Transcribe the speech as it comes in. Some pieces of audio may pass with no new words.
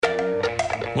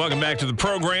Welcome back to the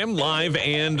program, live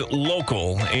and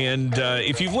local. And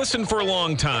if you've listened for a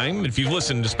long time, if you've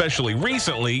listened especially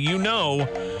recently, you know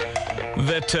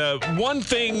that one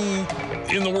thing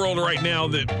in the world right now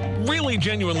that really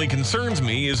genuinely concerns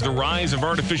me is the rise of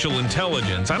artificial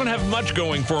intelligence. I don't have much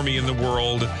going for me in the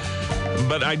world,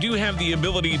 but I do have the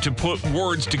ability to put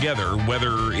words together,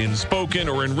 whether in spoken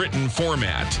or in written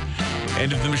format.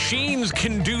 And if the machines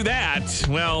can do that,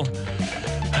 well,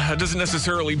 it doesn't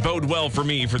necessarily bode well for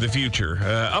me for the future.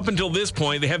 Up until this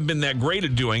point, they haven't been that great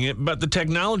at doing it, but the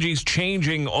technology's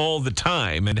changing all the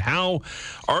time, and how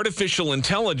artificial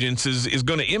intelligence is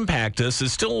going to impact us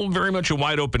is still very much a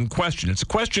wide-open question. It's a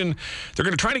question they're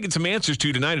going to try to get some answers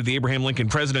to tonight at the Abraham Lincoln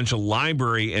Presidential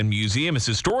Library and Museum, as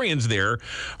historians there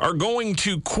are going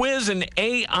to quiz an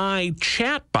AI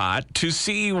chatbot to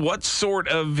see what sort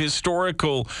of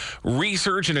historical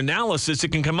research and analysis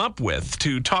it can come up with.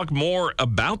 To talk more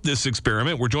about this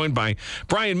experiment, we're joined by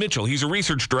Brian Mitchell. He's a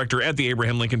research director at the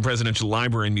Abraham Lincoln Presidential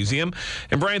Library and Museum.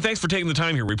 And Brian, thanks for taking the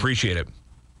time here. We appreciate it.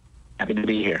 Happy to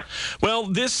be here. Well,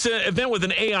 this event with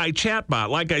an AI chatbot,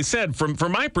 like I said, from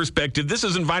my perspective, this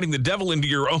is inviting the devil into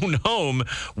your own home.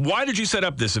 Why did you set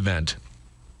up this event?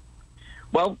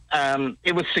 Well,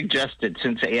 it was suggested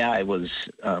since AI was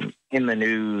in the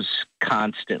news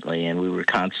constantly, and we were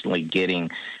constantly getting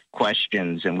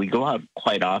questions, and we go out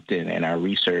quite often in our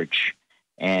research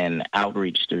and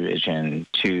outreach division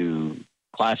to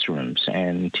classrooms,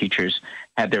 and teachers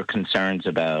had their concerns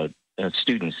about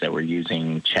students that were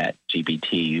using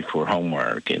ChatGPT for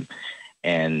homework,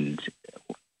 and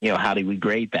you know, how do we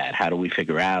grade that? How do we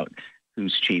figure out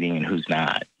who's cheating and who's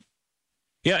not?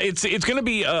 Yeah, it's going to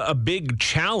be a big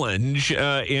challenge,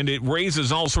 and it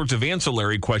raises all sorts of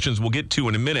ancillary questions we'll get to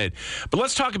in a minute. But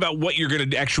let's talk about what you're going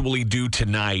to actually do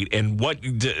tonight, and what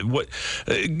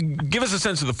give us a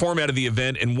sense of the format of the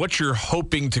event and what you're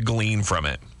hoping to glean from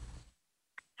it.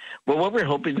 Well, what we're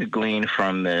hoping to glean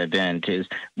from the event is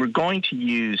we're going to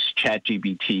use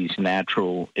ChatGPT's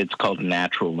it's called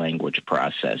natural language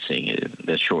processing.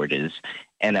 The short is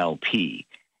NLP.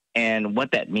 And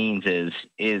what that means is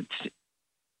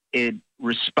it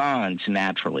responds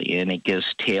naturally, and it gives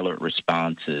tailored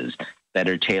responses that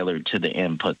are tailored to the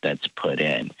input that's put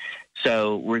in.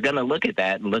 So we're going to look at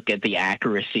that and look at the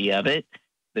accuracy of it,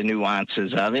 the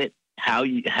nuances of it, how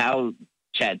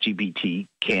ChatGPT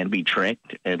can be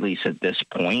tricked, at least at this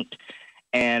point,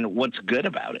 and what's good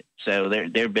about it. So there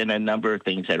have been a number of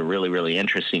things that are really, really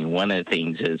interesting. One of the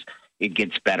things is it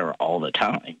gets better all the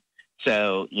time.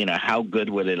 So, you know, how good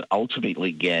would it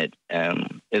ultimately get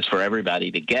is for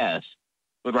everybody to guess.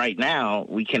 But right now,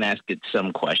 we can ask it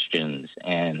some questions,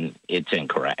 and it's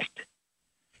incorrect.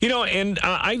 You know, and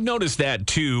I've noticed that,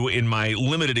 too, in my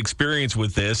limited experience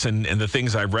with this and the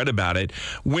things I've read about it.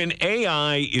 When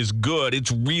AI is good,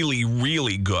 it's really,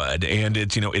 really good. And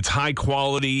it's, you know, it's high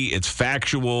quality, it's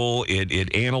factual,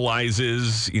 it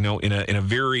analyzes, you know, in a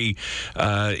very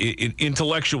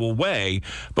intellectual way.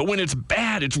 But when it's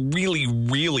bad, it's really,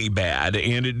 really bad.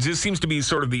 And it just seems to be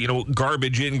sort of the, you know,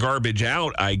 garbage in, garbage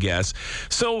out, I guess.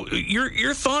 So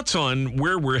your thoughts on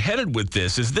where we're headed with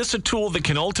this? Is this a tool that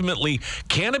can ultimately,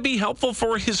 can it be helpful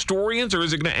for historians, or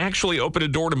is it going to actually open a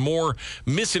door to more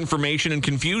misinformation and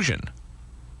confusion?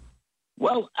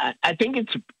 Well, I think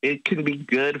it can be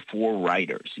good for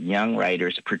writers, young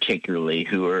writers particularly,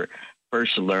 who are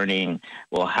first learning,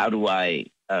 well, how do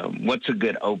what's a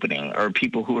good opening? Or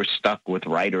people who are stuck with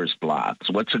writer's blocks,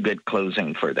 what's a good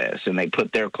closing for this? And they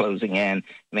put their closing in, and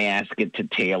they ask it to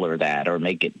tailor that or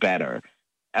make it better.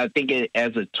 I think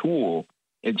as a tool,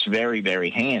 it's very,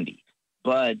 very handy.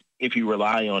 But if you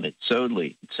rely on it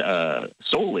solely,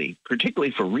 particularly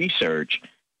for research,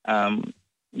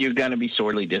 you're going to be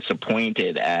sorely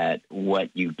disappointed at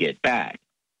what you get back.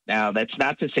 Now, that's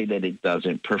not to say that it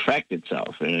doesn't perfect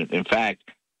itself. In fact,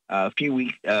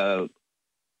 week and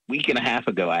a half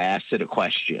ago, I asked it a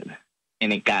question,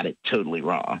 and it got it totally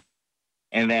wrong.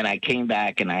 And then I came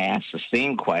back and I asked the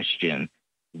same question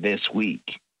this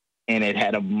week, and it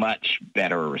had a much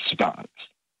better response.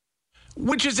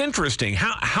 Which is interesting.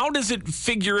 How does it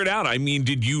figure it out? I mean,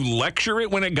 did you lecture it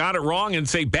when it got it wrong and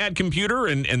say bad computer,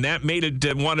 and that made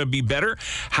it want to be better?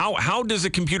 How does a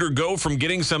computer go from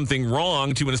getting something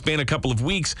wrong to, in a span of a couple of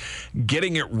weeks,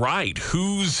 getting it right?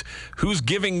 Who's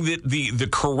giving the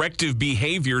corrective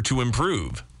behavior to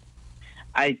improve?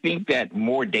 I think that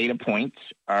more data points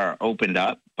are opened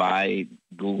up by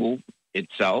Google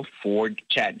itself for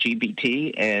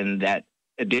ChatGPT, and that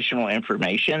additional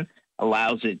information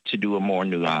allows it to do a more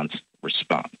nuanced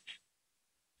response.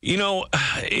 You know,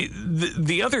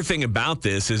 the other thing about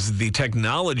this is the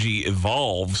technology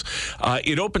evolves.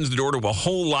 It opens the door to a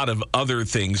whole lot of other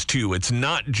things, too. It's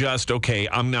not just, okay,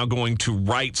 I'm now going to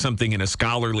write something in a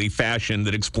scholarly fashion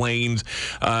that explains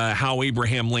how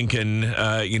Abraham Lincoln,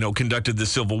 conducted the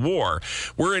Civil War.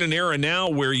 We're in an era now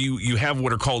where you have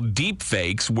what are called deep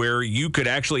fakes, where you could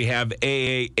actually have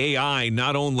AI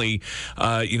not only,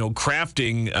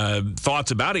 crafting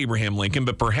thoughts about Abraham Lincoln,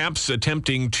 but perhaps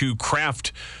attempting to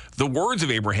craft the words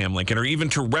of Abraham Lincoln, or even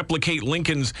to replicate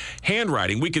Lincoln's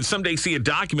handwriting. We could someday see a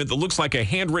document that looks like a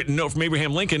handwritten note from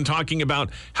Abraham Lincoln talking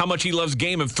about how much he loves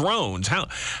Game of Thrones.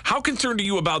 How concerned are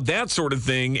you about that sort of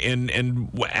thing, and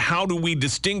how do we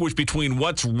distinguish between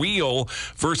what's real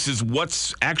versus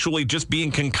what's actually just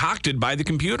being concocted by the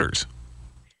computers?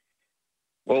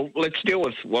 Well, let's deal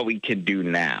with what we can do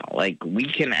now. Like, we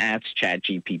can ask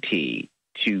ChatGPT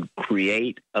to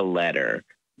create a letter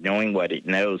knowing what it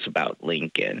knows about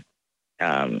Lincoln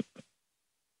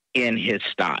in his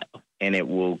style, and it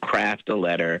will craft a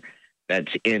letter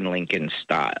that's in Lincoln's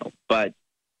style. But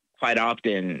quite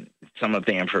often, some of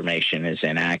the information is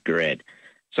inaccurate.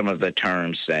 Some of the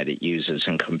terms that it uses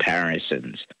and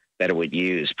comparisons that it would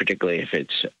use, particularly if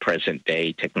it's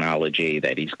present-day technology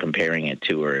that he's comparing it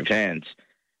to or events,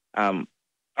 are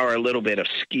a little bit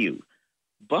askew.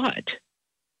 But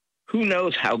who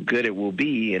knows how good it will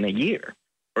be in a year,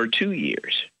 or 2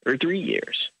 years, or 3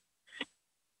 years.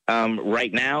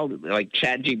 Right now, like,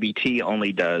 ChatGPT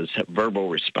only does verbal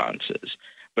responses.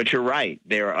 But you're right,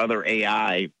 there are other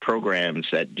AI programs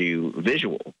that do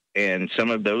visual. And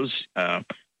some of those are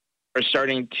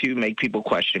starting to make people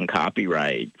question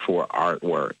copyright for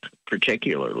artwork,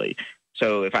 particularly.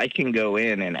 So if I can go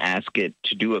in and ask it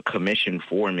to do a commission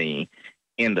for me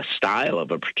in the style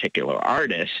of a particular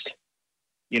artist,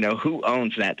 who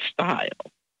owns that style?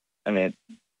 I mean,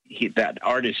 that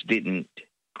artist didn't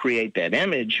create that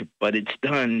image, but it's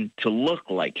done to look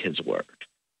like his work.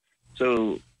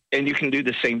 So, and you can do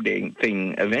the same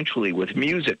thing eventually with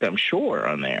music, I'm sure,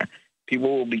 on there.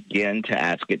 People will begin to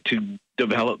ask it to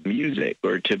develop music,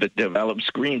 or to develop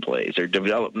screenplays, or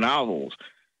develop novels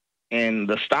in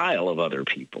the style of other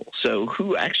people. So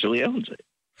who actually owns it?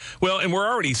 Well, and we're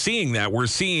already seeing that. We're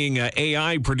seeing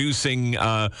AI producing,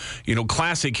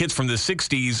 classic hits from the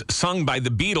 60s sung by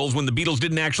the Beatles when the Beatles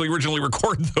didn't actually originally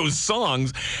record those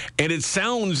songs. And it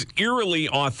sounds eerily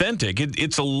authentic.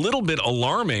 It's a little bit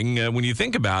alarming when you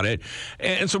think about it.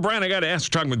 And so, Brian, I got to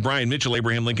ask, we're talking with Brian Mitchell,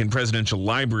 Abraham Lincoln Presidential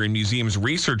Library and Museum's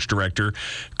Research Director.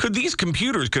 Could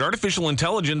artificial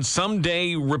intelligence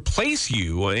someday replace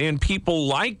you and people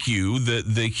like you,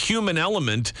 the human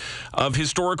element of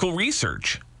historical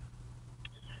research?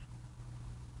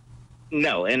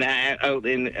 No, and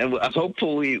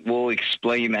hopefully we'll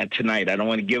explain that tonight. I don't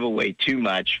want to give away too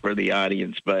much for the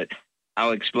audience, but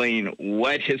I'll explain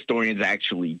what historians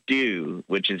actually do,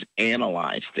 which is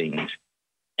analyze things.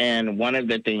 And one of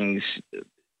the things,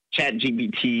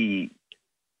 ChatGPT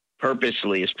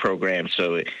purposely is programmed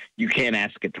so you can't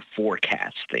ask it to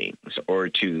forecast things, or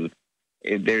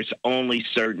there's only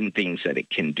certain things that it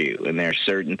can do, and there are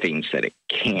certain things that it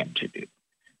can't do.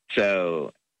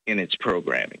 So in its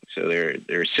programming. So there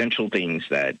are essential things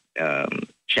that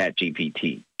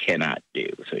ChatGPT cannot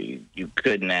do. So you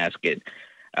couldn't ask it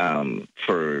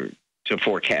to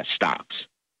forecast stops,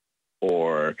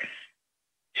 or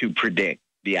to predict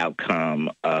the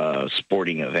outcome of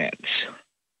sporting events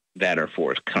that are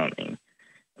forthcoming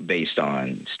based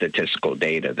on statistical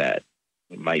data that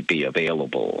might be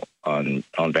available on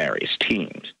various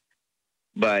teams.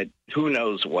 But who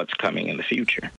knows what's coming in the future?